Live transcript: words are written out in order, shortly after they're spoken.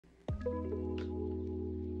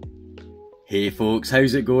Hey folks,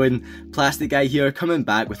 how's it going? Plastic Guy here, coming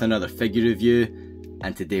back with another figure review,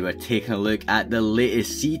 and today we're taking a look at the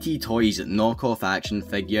latest CT Toys knockoff action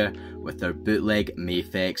figure with their bootleg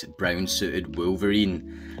Mafex brown suited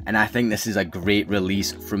Wolverine. And I think this is a great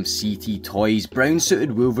release from CT Toys. Brown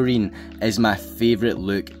suited Wolverine is my favourite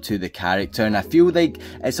look to the character, and I feel like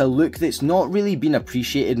it's a look that's not really been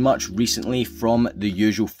appreciated much recently from the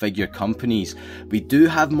usual figure companies. We do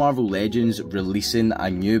have Marvel Legends releasing a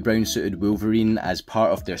new brown suited Wolverine as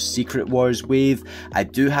part of their Secret Wars wave. I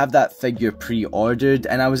do have that figure pre-ordered,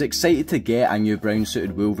 and I was excited to get a new brown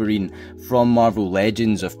suited Wolverine from Marvel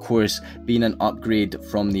Legends, of course being an upgrade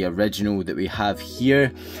from the original that we have here.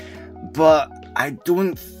 But I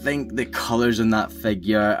don't think the colours on that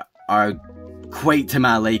figure are quite to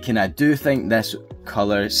my liking. I do think this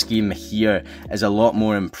colour scheme here is a lot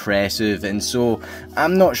more impressive, and so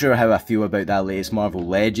I'm not sure how I feel about that latest Marvel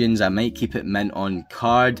Legends. I might keep it mint on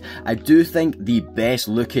card. I do think the best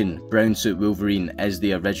looking brown suit Wolverine is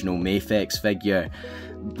the original Mafex figure,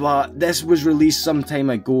 but this was released some time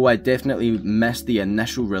ago. I definitely missed the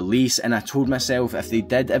initial release, and I told myself if they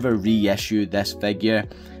did ever reissue this figure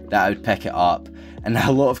that I would pick it up, and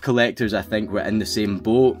a lot of collectors I think were in the same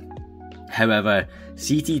boat. However,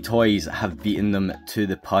 CT Toys have beaten them to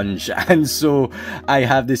the punch, and so I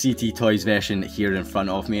have the CT Toys version here in front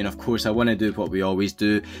of me, and of course I want to do what we always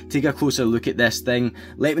do, take a closer look at this thing.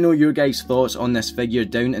 Let me know your guys' thoughts on this figure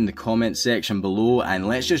down in the comment section below, and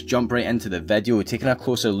let's just jump right into the video, taking a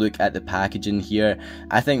closer look at the packaging here.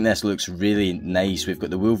 I think this looks really nice. We've got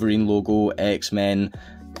the Wolverine logo, X-Men,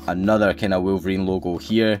 another kind of Wolverine logo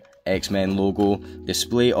here, X-Men logo,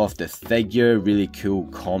 display of the figure, really cool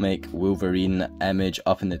comic Wolverine image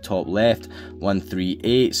up in the top left,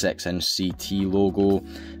 138 6-inch CT logo,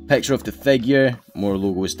 picture of the figure, more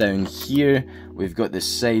logos down here. We've got the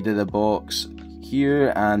side of the box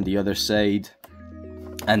here and the other side,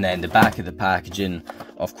 and then the back of the packaging.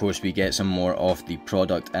 Of course, we get some more of the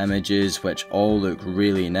product images, which all look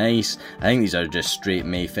really nice. I think these are just straight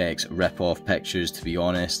Mafex rip-off pictures, to be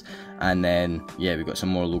honest. And then, yeah, we've got some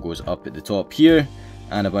more logos up at the top here,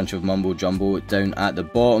 and a bunch of mumbo jumbo down at the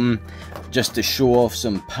bottom. Just to show off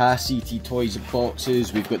some past CT Toys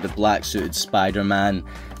boxes, we've got the black suited Spider-Man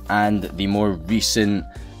and the more recent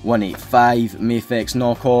 185 Mafex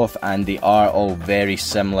knockoff, and they are all very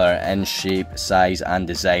similar in shape, size and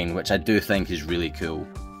design, which I do think is really cool.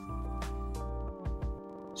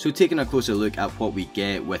 So taking a closer look at what we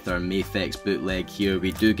get with our Mafex bootleg here,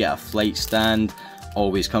 we do get a flight stand,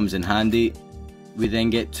 always comes in handy. We then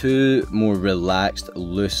get two more relaxed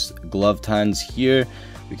loose gloved hands here.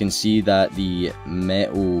 We can see that the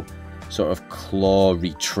metal sort of claw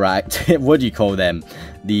retract, what do you call them?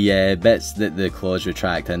 The bits that the claws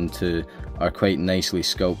retract into are quite nicely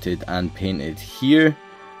sculpted and painted here,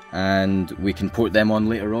 and we can port them on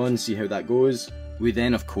later on, see how that goes. We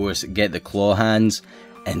then of course get the claw hands,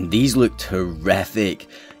 and these look terrific.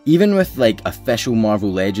 Even with like official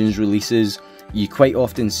Marvel Legends releases, you quite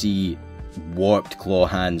often see warped claw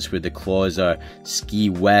hands where the claws are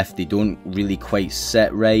ski-whiffed, they don't really quite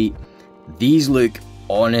sit right. These look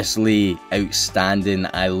honestly outstanding.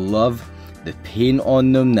 I love the paint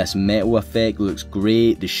on them, this metal effect looks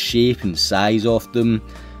great, the shape and size of them.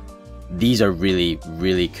 These are really,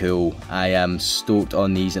 really cool. I am stoked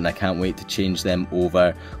on these, and I can't wait to change them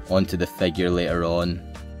over onto the figure later on.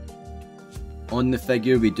 On the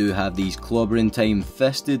figure we do have these clobbering time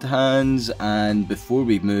fisted hands, and before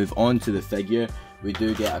we move on to the figure, we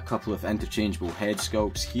do get a couple of interchangeable head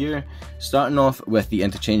sculpts here. Starting off with the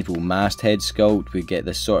interchangeable masked head sculpt, we get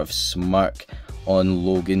this sort of smirk on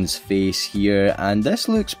Logan's face here, and this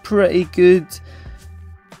looks pretty good.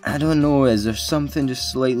 I don't know, is there something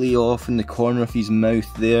just slightly off in the corner of his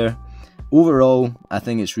mouth there? Overall, I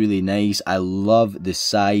think it's really nice. I love the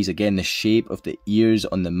size, again the shape of the ears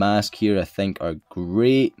on the mask here I think are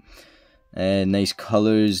great. Nice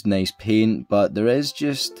colours, nice paint, but there is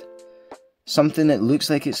just something that looks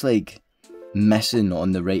like it's like missing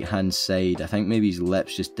on the right hand side. I think maybe his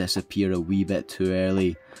lips just disappear a wee bit too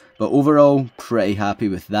early, but overall pretty happy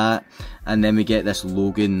with that. And then we get this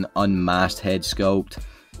Logan unmasked head sculpt,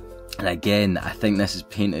 and again I think this is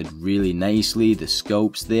painted really nicely, the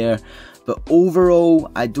sculpts there. But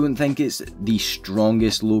overall, I don't think it's the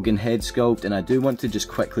strongest Logan head sculpt, and I do want to just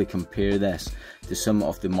quickly compare this to some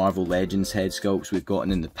of the Marvel Legends head sculpts we've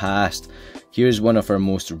gotten in the past. Here's one of our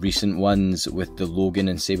most recent ones with the Logan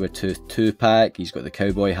and Sabretooth 2-pack. He's got the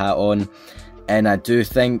cowboy hat on, and I do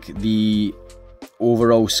think the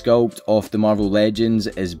overall sculpt of the Marvel Legends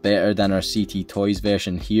is better than our CT Toys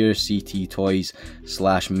version here, CT Toys /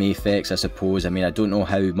 Mafex, I suppose. I mean, I don't know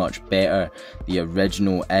how much better the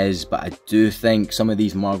original is, but I do think some of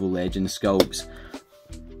these Marvel Legends sculpts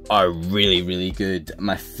are really good.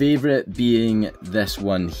 My favourite being this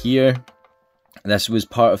one here. This was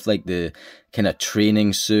part of like the kind of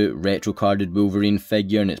training suit retro carded Wolverine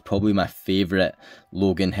figure, and it's probably my favourite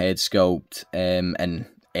Logan head sculpt in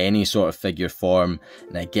any sort of figure form.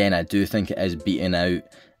 And again, I do think it is beating out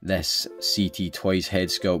this CT Toys head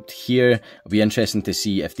sculpt here. It'll be interesting to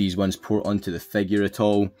see if these ones port onto the figure at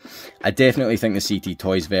all. I definitely think the CT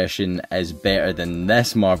Toys version is better than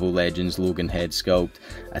this Marvel Legends Logan head sculpt.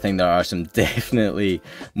 I think there are some definitely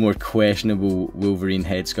more questionable Wolverine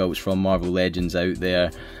head sculpts from Marvel Legends out there,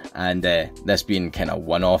 and this being kind of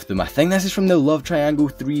one of them. I think this is from the Love Triangle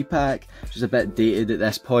 3-pack, which is a bit dated at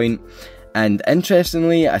this point. And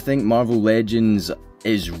interestingly, I think Marvel Legends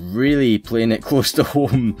is really playing it close to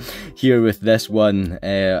home here with this one.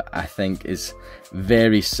 I think is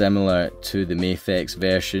very similar to the Mafex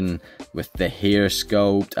version with the hair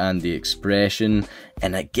sculpt and the expression.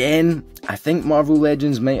 And again, I think Marvel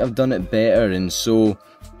Legends might have done it better, and so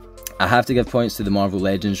I have to give points to the Marvel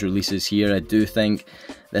Legends releases here. I do think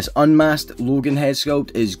this unmasked Logan head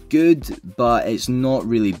sculpt is good, but it's not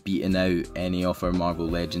really beating out any of our Marvel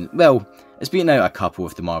Legends. Well, it's beating out a couple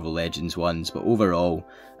of the Marvel Legends ones, but overall,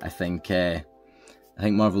 I think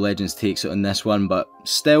Marvel Legends takes it on this one. But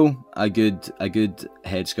still, a good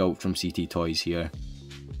head sculpt from CT Toys here.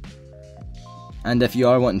 And if you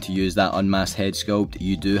are wanting to use that unmasked head sculpt,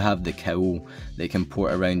 you do have the cowl that can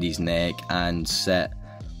port around his neck and sit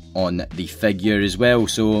on the figure as well,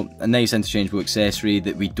 so a nice interchangeable accessory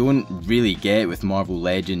that we don't really get with Marvel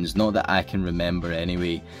Legends, not that I can remember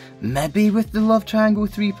anyway. Maybe with the Love Triangle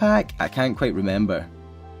 3-pack, I can't quite remember.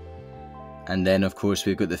 And then of course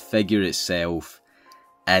we've got the figure itself,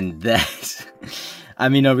 and this, I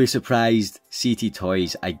mean, are we surprised? CT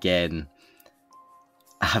Toys again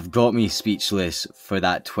have got me speechless for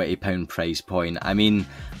that £20 price point. I mean,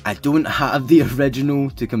 I don't have the original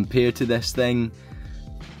to compare to this thing,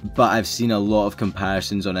 but I've seen a lot of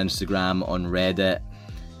comparisons on Instagram, on Reddit,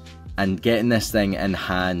 and getting this thing in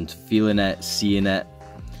hand, feeling it, seeing it,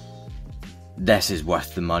 this is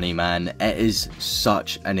worth the money, man. It is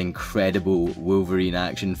such an incredible Wolverine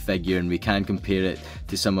action figure, and we can compare it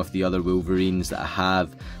to some of the other Wolverines that I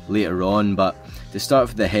have later on. But to start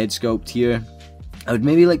with the head sculpt here, I would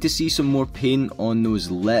maybe like to see some more paint on those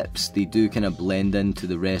lips. They do kind of blend into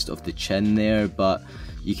the rest of the chin there, but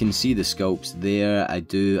you can see the sculpts there. I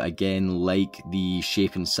do again like the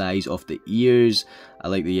shape and size of the ears. I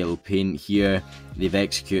like the yellow paint here. They've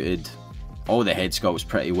executed all the head sculpts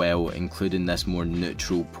pretty well, including this more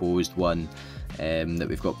neutral posed one that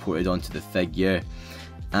we've got ported onto the figure.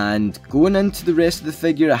 And going into the rest of the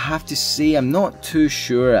figure, I have to say I'm not too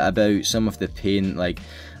sure about some of the paint. Like,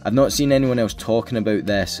 I've not seen anyone else talking about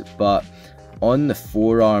this, but on the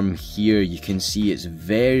forearm here, you can see it's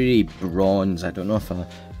very bronze. I don't know if I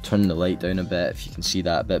turn the light down a bit, if you can see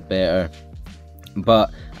that a bit better.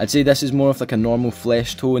 But I'd say this is more of like a normal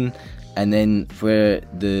flesh tone. And then where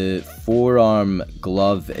the forearm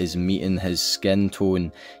glove is meeting his skin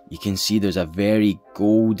tone, you can see there's a very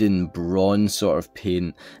golden bronze sort of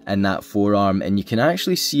paint in that forearm. And you can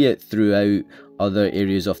actually see it throughout other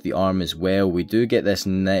areas of the arm as well. We do get this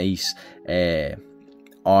nice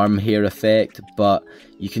arm hair effect, but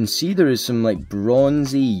you can see there is some like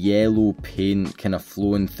bronzy yellow paint kind of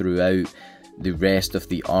flowing throughout the rest of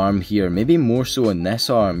the arm here, maybe more so on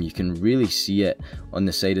this arm. You can really see it on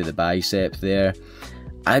the side of the bicep there.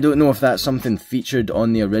 I don't know if that's something featured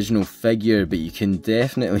on the original figure, but you can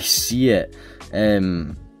definitely see it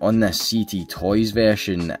on this CT Toys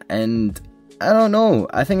version, and I don't know,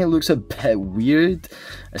 I think it looks a bit weird,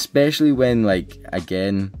 especially when, like,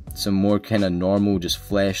 again, some more kind of normal just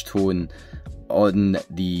flesh tone on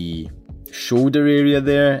the shoulder area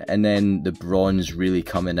there, and then the bronze really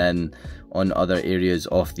coming in on other areas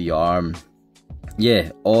of the arm.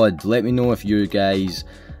 Yeah, odd. Let me know if you guys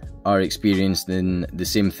are experiencing the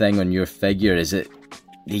same thing on your figure. Is it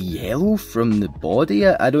the yellow from the body?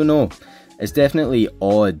 I don't know. It's definitely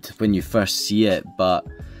odd when you first see it, but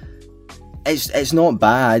it's not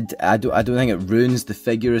bad. I don't think it ruins the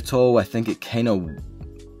figure at all. I think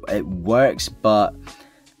it works, but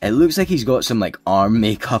it looks like he's got some like arm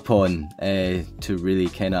makeup on to really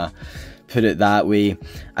kind of put it that way.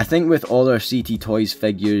 I think with all our CT Toys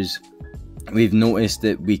figures, we've noticed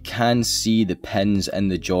that we can see the pins in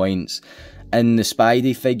the joints, In the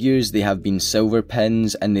Spidey figures, they have been silver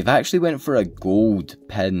pins, and they've actually went for a gold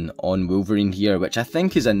pin on Wolverine here, which I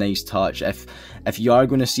think is a nice touch. If you are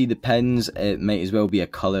going to see the pins, it might as well be a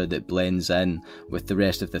colour that blends in with the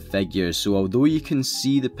rest of the figures. So although you can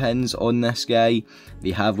see the pins on this guy,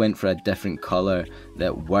 they have went for a different colour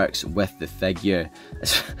that works with the figure,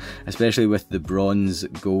 especially with the bronze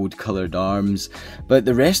gold coloured arms. But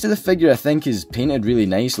the rest of the figure I think is painted really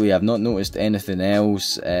nicely. I've not noticed anything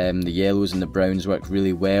else. The yellows and the browns work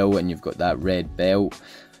really well, and you've got that red belt,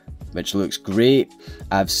 which looks great.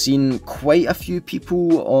 I've seen quite a few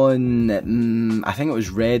people on, I think it was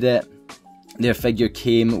Reddit, their figure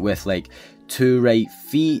came with like 2 right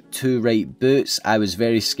feet, 2 right boots. I was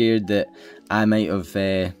very scared that I might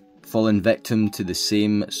have fallen victim to the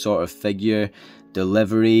same sort of figure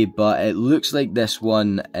delivery, but it looks like this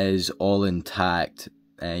one is all intact.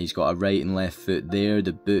 He's got a right and left foot there.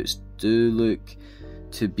 The boots do look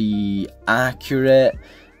to be accurate,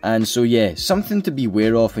 and so yeah, something to be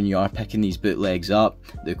aware of when you are picking these bootlegs up.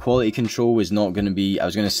 The quality control is not going to be, I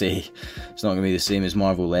was going to say it's not going to be the same as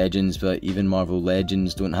Marvel Legends, but even Marvel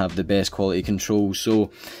Legends don't have the best quality control,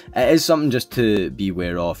 so it is something just to be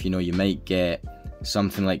aware of. You know, you might get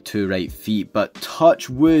something like 2 right feet, but touch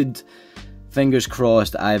wood, fingers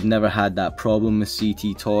crossed, I've never had that problem with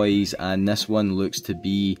CT Toys, and this one looks to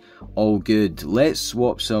be all good. Let's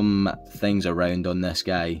swap some things around on this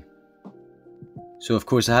guy. So of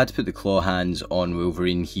course I had to put the claw hands on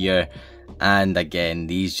Wolverine here, and again,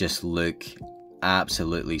 these just look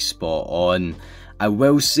absolutely spot on. I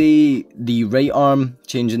will say the right arm,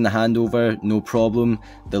 changing the hand over, no problem.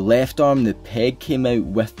 The left arm, the peg came out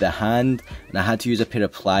with the hand, and I had to use a pair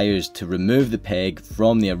of pliers to remove the peg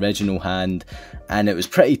from the original hand, and it was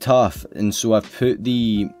pretty tough. And so I've put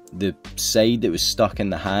the side that was stuck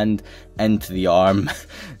in the hand into the arm,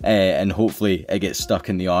 and hopefully it gets stuck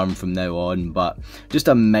in the arm from now on. But just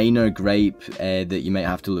a minor gripe that you might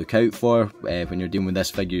have to look out for when you're dealing with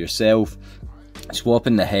this figure yourself.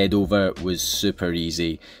 Swapping the head over was super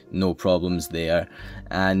easy, no problems there,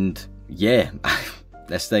 and yeah,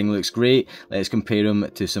 this thing looks great. Let's compare him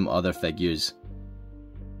to some other figures.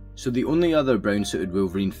 So the only other brown suited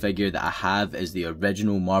Wolverine figure that I have is the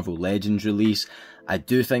original Marvel Legends release. I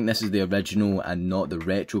do think this is the original and not the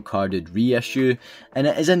retro carded reissue, and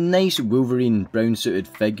it is a nice Wolverine brown suited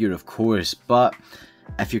figure of course, but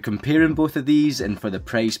if you're comparing both of these and for the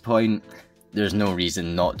price point, there's no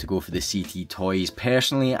reason not to go for the CT Toys.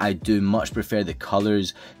 Personally, I do much prefer the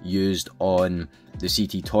colours used on the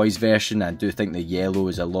CT Toys version. I do think the yellow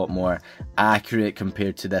is a lot more accurate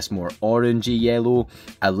compared to this more orangey yellow.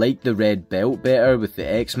 I like the red belt better with the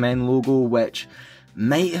X-Men logo, which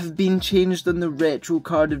might have been changed on the retro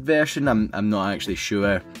carded version. I'm not actually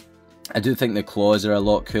sure. I do think the claws are a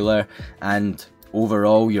lot cooler, and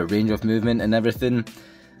overall your range of movement and everything,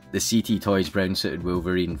 the CT Toys brown suited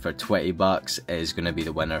Wolverine for 20 bucks is going to be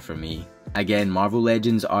the winner for me. Again, Marvel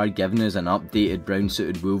Legends are giving us an updated brown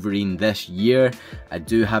suited Wolverine this year. I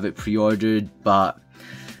do have it pre-ordered, but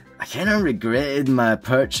I kind of regretted my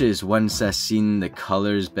purchase once I seen the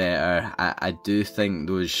colours better. I do think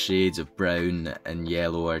those shades of brown and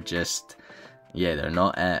yellow are just, yeah, they're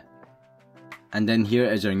not it. And then here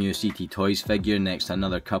is our new CT Toys figure next to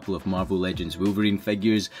another couple of Marvel Legends Wolverine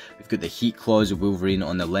figures. We've got the Heat Claws of Wolverine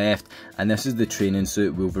on the left, and this is the training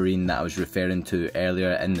suit Wolverine that I was referring to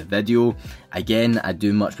earlier in the video. Again, I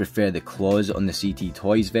do much prefer the claws on the CT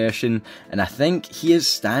Toys version, and I think he is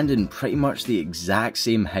standing pretty much the exact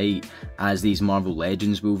same height as these Marvel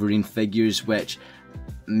Legends Wolverine figures, which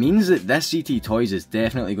means that this CT Toys is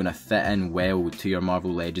definitely going to fit in well to your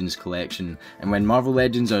Marvel Legends collection, and when Marvel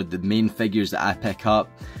Legends are the main figures that I pick up,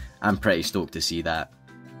 I'm pretty stoked to see that.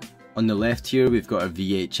 On the left here we've got our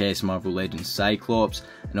VHS Marvel Legends Cyclops,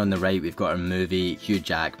 and on the right we've got our movie Hugh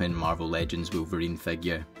Jackman Marvel Legends Wolverine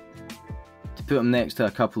figure. To put them next to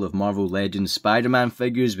a couple of Marvel Legends Spider-Man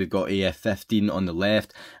figures, we've got AF-15 on the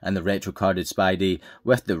left and the retro carded Spidey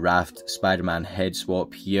with the Raft Spider-Man head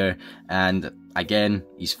swap here, and again,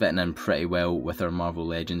 he's fitting in pretty well with our Marvel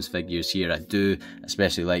Legends figures here. I do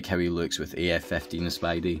especially like how he looks with AF-15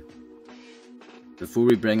 Spidey. Before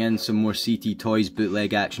we bring in some more CT Toys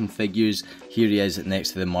bootleg action figures, here he is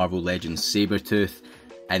next to the Marvel Legends Sabretooth,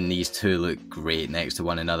 and these two look great next to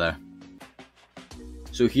one another.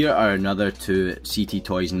 So here are another two CT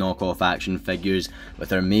Toys knockoff action figures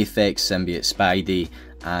with our Mafex Symbiote Spidey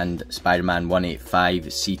and Spider-Man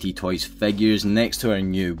 185 CT Toys figures next to our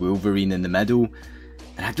new Wolverine in the middle.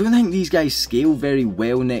 And I don't think these guys scale very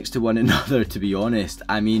well next to one another, to be honest.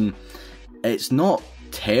 I mean, it's not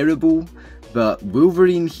terrible, but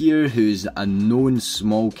Wolverine here, who's a known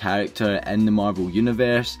small character in the Marvel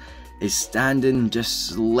Universe, is standing just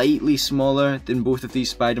slightly smaller than both of these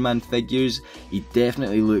Spider-Man figures. He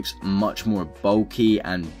definitely looks much more bulky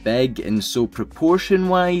and big, and so proportion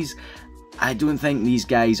wise I don't think these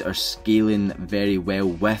guys are scaling very well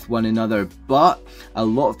with one another, but a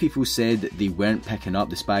lot of people said that they weren't picking up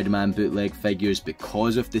the Spider-Man bootleg figures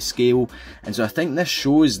because of the scale, and so I think this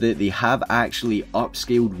shows that they have actually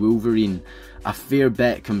upscaled Wolverine a fair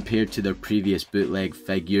bit compared to their previous bootleg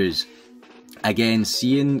figures. Again,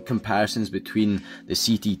 seeing comparisons between the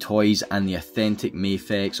CT Toys and the authentic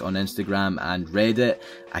Mafex on Instagram and Reddit,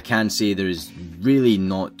 I can say there's really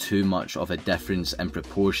not too much of a difference in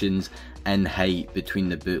proportions in height between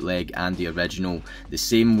the bootleg and the original. The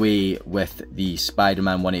same way with the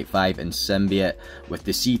Spider-Man 185 and Symbiote. With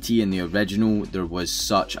the CT and the original, there was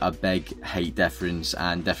such a big height difference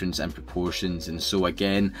and difference in proportions, and so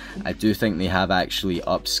again, I do think they have actually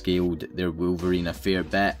upscaled their Wolverine a fair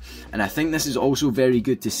bit. And I think this is also very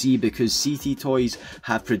good to see, because CT Toys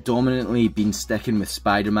have predominantly been sticking with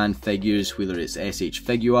Spider-Man figures, whether it's SH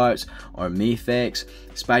Figuarts or Mafex.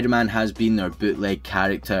 Spider-Man has been their bootleg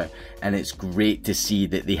character, and it's great to see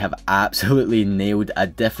that they have absolutely nailed a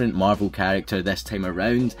different Marvel character this time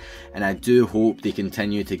around, and I do hope they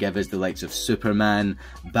continue to give us the likes of Superman,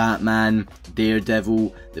 Batman,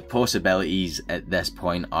 Daredevil. The possibilities at this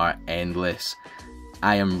point are endless.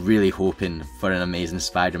 I am really hoping for an Amazing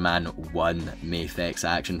Spider-Man 1 Mafex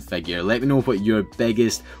action figure. Let me know what your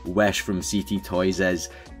biggest wish from CT Toys is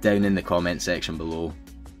down in the comment section below.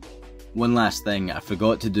 One last thing, I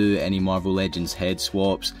forgot to do any Marvel Legends head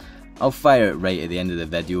swaps. I'll fire it right at the end of the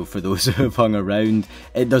video for those who have hung around.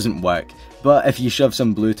 It doesn't work, but if you shove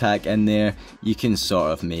some blue tack in there, you can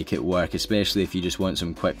sort of make it work, especially if you just want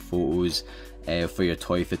some quick photos for your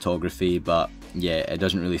toy photography. But yeah, it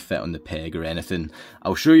doesn't really fit on the peg or anything.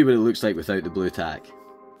 I'll show you what it looks like without the blue tack.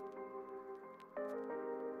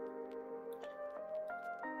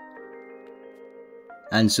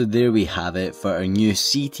 And so there we have it for our new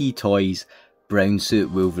CT Toys Brown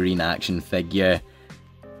Suit Wolverine action figure.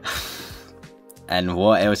 And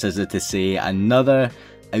what else is there to say? Another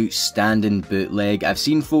outstanding bootleg. I've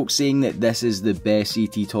seen folks saying that this is the best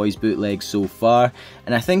CT Toys bootleg so far,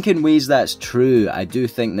 and I think in ways that's true. I do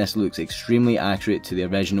think this looks extremely accurate to the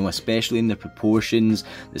original, especially in the proportions.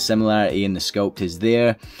 The similarity in the sculpt is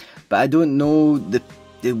there, but I don't know, the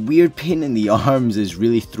weird paint in the arms is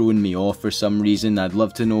really throwing me off for some reason. I'd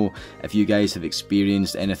love to know if you guys have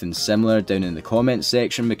experienced anything similar down in the comments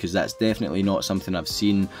section, because that's definitely not something I've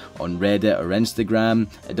seen on Reddit or Instagram.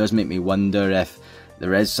 It does make me wonder if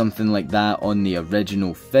there is something like that on the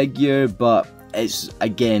original figure, but it's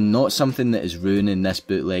again not something that is ruining this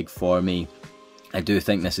bootleg for me. I do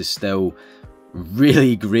think this is still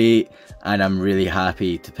really great, and I'm really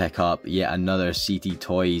happy to pick up yet another CT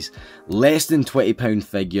Toys less than £20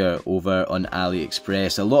 figure over on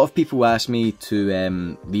AliExpress. A lot of people ask me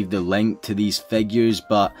to leave the link to these figures,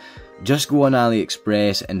 but just go on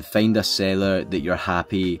AliExpress and find a seller that you're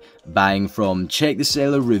happy buying from. Check the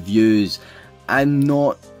seller reviews. I'm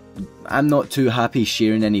not too happy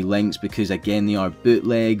sharing any links, because again, they are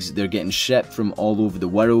bootlegs, they're getting shipped from all over the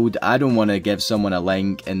world. I don't want to give someone a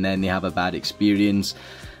link and then they have a bad experience.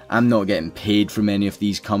 I'm not getting paid from any of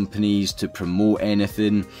these companies to promote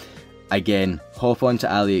anything. Again, hop onto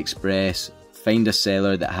AliExpress, find a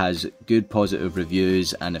seller that has good positive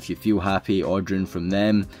reviews, and if you feel happy ordering from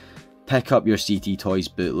them, pick up your CT Toys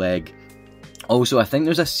bootleg. Also, I think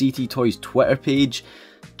there's a CT Toys Twitter page.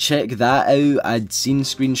 Check that out. I'd seen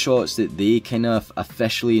screenshots that they kind of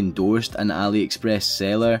officially endorsed an AliExpress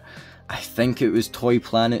seller. I think it was Toy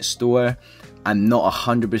Planet Store. I'm not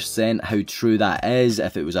 100% how true that is.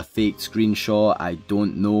 If it was a faked screenshot, I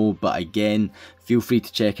don't know. But again, feel free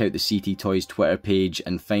to check out the CT Toys Twitter page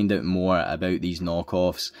and find out more about these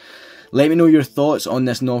knockoffs. Let me know your thoughts on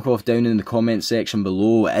this knockoff down in the comment section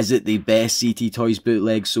below. Is it the best CT Toys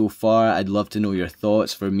bootleg so far? I'd love to know your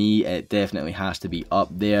thoughts. For me, it definitely has to be up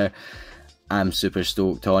there. I'm super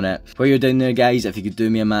stoked on it. While you're down there, guys, if you could do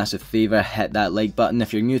me a massive favour, hit that like button.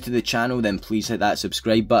 If you're new to the channel, then please hit that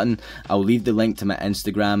subscribe button. I'll leave the link to my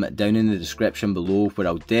Instagram down in the description below, where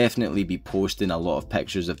I'll definitely be posting a lot of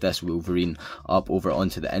pictures of this Wolverine up over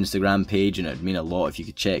onto the Instagram page, and it would mean a lot if you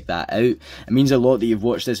could check that out. It means a lot that you've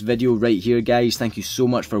watched this video right here, guys. Thank you so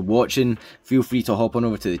much for watching. Feel free to hop on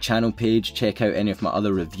over to the channel page, check out any of my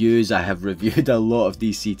other reviews. I have reviewed a lot of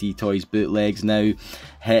these CT Toys bootlegs now.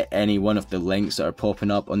 Hit any one of the links that are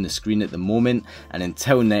popping up on the screen at the moment, and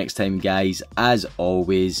until next time, guys, as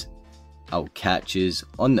always, I'll catch yous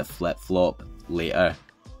on the flip flop later.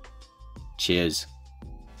 Cheers.